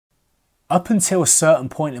Up until a certain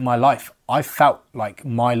point in my life, I felt like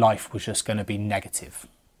my life was just going to be negative,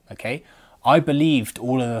 okay? I believed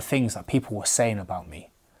all of the things that people were saying about me.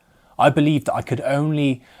 I believed that I could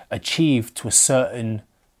only achieve to a certain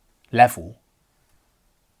level,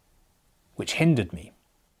 which hindered me.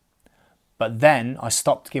 But then I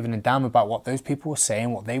stopped giving a damn about what those people were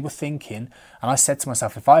saying, what they were thinking. And I said to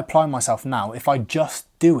myself, if I apply myself now, if I just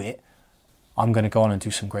do it, I'm going to go on and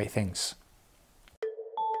do some great things.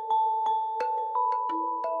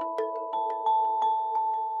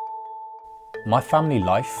 My family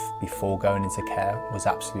life before going into care was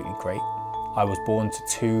absolutely great. I was born to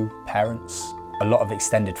 2 parents, a lot of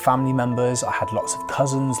extended family members. I had lots of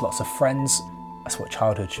cousins, lots of friends. That's what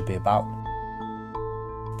childhood should be about.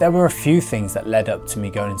 There were a few things that led up to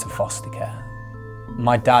me going into foster care.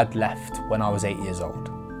 My dad left when I was 8 years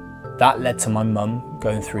old. That led to my mum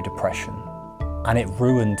going through depression, and it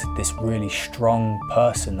ruined this really strong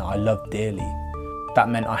person that I loved dearly. That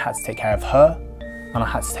meant I had to take care of her, and I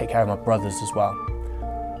had to take care of my brothers as well.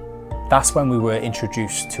 That's when we were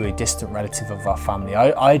introduced to a distant relative of our family.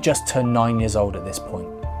 I just turned 9 years old at this point.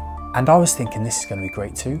 And I was thinking this is going to be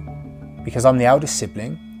great too, because I'm the eldest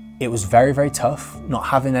sibling. It was very, very tough not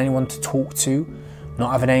having anyone to talk to,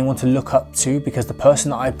 not having anyone to look up to, because the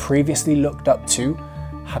person that I previously looked up to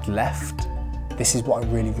had left. This is what I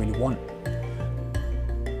really, really want.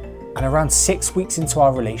 And around 6 weeks into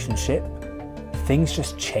our relationship, things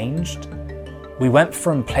just changed. We went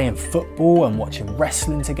from playing football and watching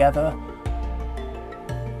wrestling together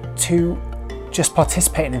to just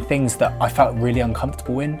participating in things that I felt really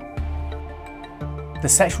uncomfortable in. The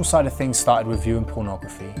sexual side of things started with viewing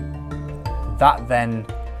pornography. That then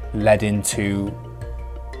led into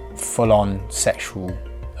full-on sexual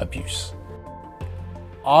abuse.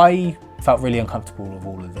 I felt really uncomfortable with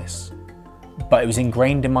all of this, but it was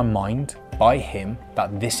ingrained in my mind by him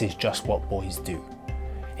that this is just what boys do.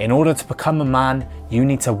 In order to become a man, you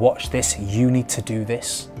need to watch this, you need to do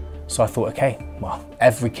this. So I thought, okay, well,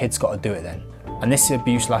 every kid's got to do it then. And this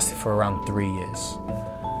abuse lasted for around 3 years.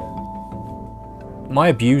 My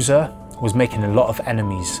abuser was making a lot of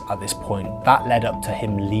enemies at this point. That led up to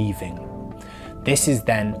him leaving. This is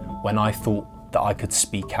then when I thought that I could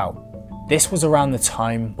speak out. This was around the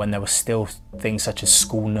time when there were still things such as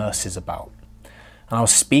school nurses about. And I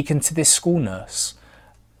was speaking to this school nurse,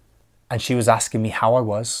 and she was asking me how I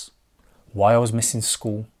was, why I was missing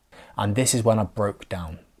school, and this is when I broke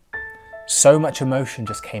down. So much emotion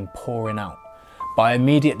just came pouring out, but I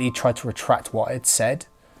immediately tried to retract what I had said,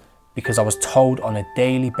 because I was told on a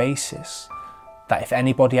daily basis that if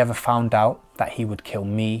anybody ever found out, that he would kill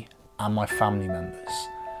me and my family members.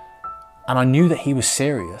 And I knew that he was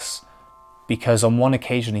serious, because on one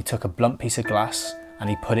occasion he took a blunt piece of glass and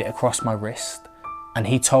he put it across my wrist, and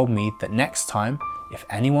he told me that next time, if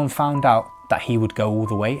anyone found out, that he would go all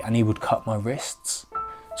the way and he would cut my wrists.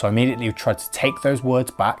 So I immediately tried to take those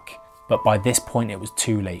words back, but by this point it was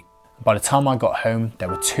too late. By the time I got home, there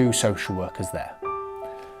were 2 social workers there.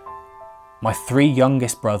 My 3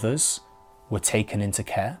 youngest brothers were taken into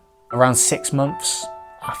care. Around 6 months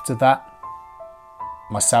after that,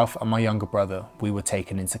 myself and my younger brother, we were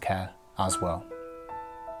taken into care as well.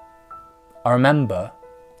 I remember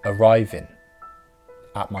arriving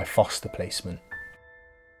at my foster placement.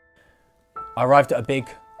 I arrived at a big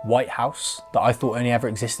white house that I thought only ever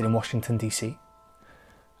existed in Washington, DC.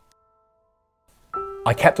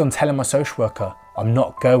 I kept on telling my social worker, I'm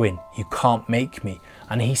not going, you can't make me.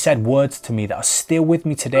 And he said words to me that are still with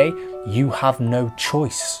me today, you have no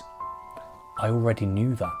choice. I already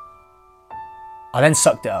knew that. I then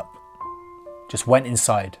sucked it up, just went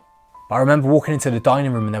inside. But I remember walking into the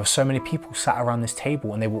dining room and there were so many people sat around this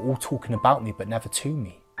table and they were all talking about me, but never to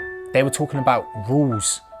me. They were talking about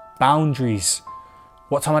rules, boundaries,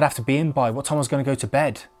 what time I'd have to be in by, what time I was going to go to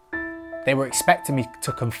bed. They were expecting me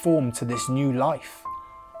to conform to this new life.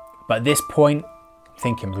 But at this point, I'm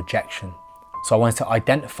thinking rejection. So I wanted to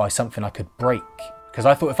identify something I could break, because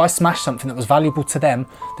I thought if I smashed something that was valuable to them,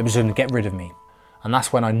 they were just going to get rid of me. And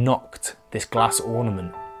that's when I knocked this glass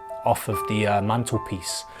ornament off of the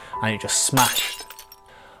mantelpiece and it just smashed.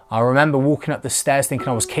 I remember walking up the stairs thinking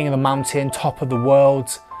I was king of the mountain, top of the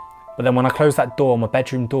world. But then when I closed that door, my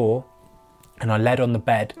bedroom door, and I laid on the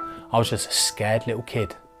bed, I was just a scared little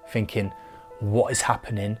kid thinking, what is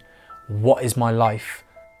happening? What is my life?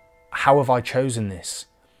 How have I chosen this?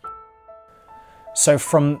 So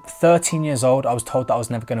from 13 years old, I was told that I was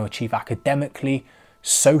never going to achieve academically,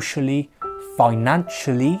 socially,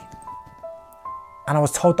 financially, and I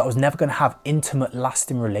was told that I was never going to have intimate,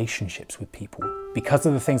 lasting relationships with people because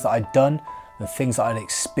of the things that I'd done, the things that I'd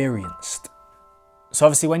experienced. So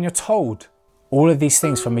obviously when you're told All of these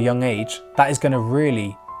things from a young age, that is going to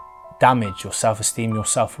really damage your self-esteem, your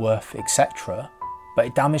self-worth, etc. But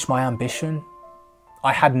it damaged my ambition.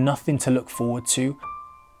 I had nothing to look forward to.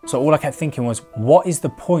 So all I kept thinking was, what is the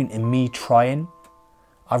point in me trying?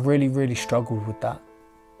 I really, really struggled with that.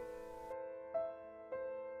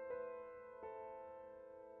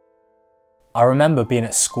 I remember being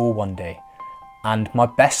at school one day and my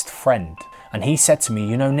best friend, and he said to me,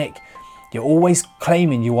 you know, Nick, you're always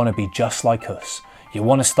claiming you want to be just like us. You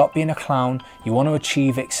want to stop being a clown, you want to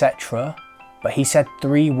achieve, etc. But he said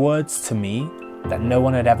 3 words to me that no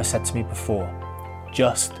one had ever said to me before.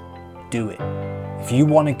 Just do it. If you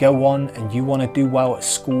want to go on and you want to do well at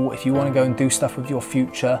school, if you want to go and do stuff with your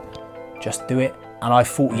future, just do it. And I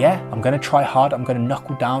thought, yeah, I'm going to try hard, I'm going to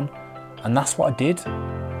knuckle down. And that's what I did.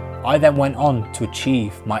 I then went on to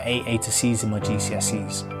achieve my 8 A to C's in my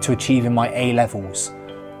GCSEs, to achieving my A levels,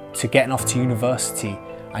 to getting off to university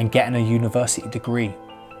and getting a university degree.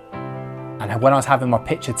 And when I was having my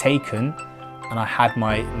picture taken and I had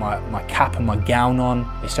my cap and my gown on,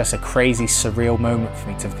 it's just a crazy, surreal moment for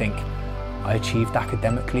me to think I achieved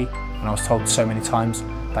academically, and I was told so many times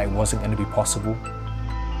that it wasn't going to be possible.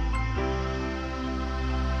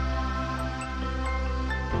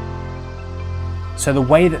 So the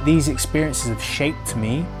way that these experiences have shaped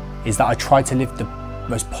me is that I try to live the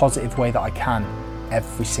most positive way that I can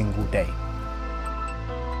every single day.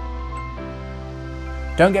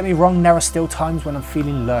 Don't get me wrong, there are still times when I'm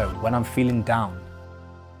feeling low, when I'm feeling down.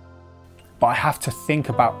 But I have to think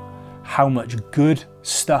about how much good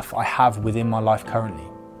stuff I have within my life currently.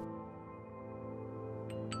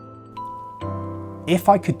 If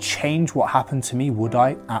I could change what happened to me, would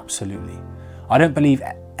I? Absolutely. I don't believe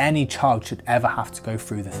any child should ever have to go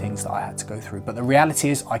through the things that I had to go through. But the reality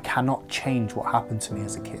is I cannot change what happened to me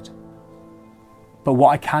as a kid. But what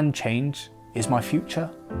I can change is my future.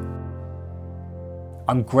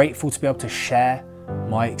 I'm grateful to be able to share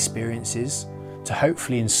my experiences to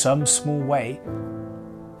hopefully in some small way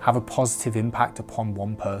have a positive impact upon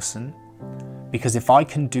one person. Because if I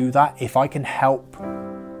can do that, if I can help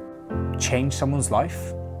change someone's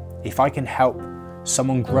life, if I can help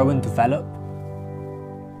someone grow and develop,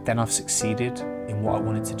 then I've succeeded in what I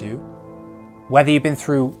wanted to do. Whether you've been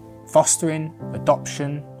through fostering,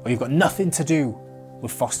 adoption, or you've got nothing to do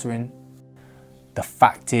with fostering, the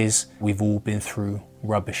fact is we've all been through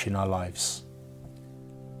rubbish in our lives.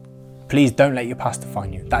 Please don't let your past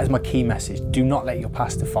define you. That is my key message. Do not let your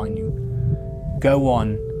past define you. Go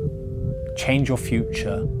on, change your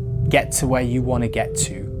future, get to where you want to get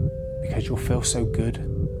to, because you'll feel so good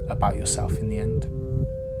about yourself in the end.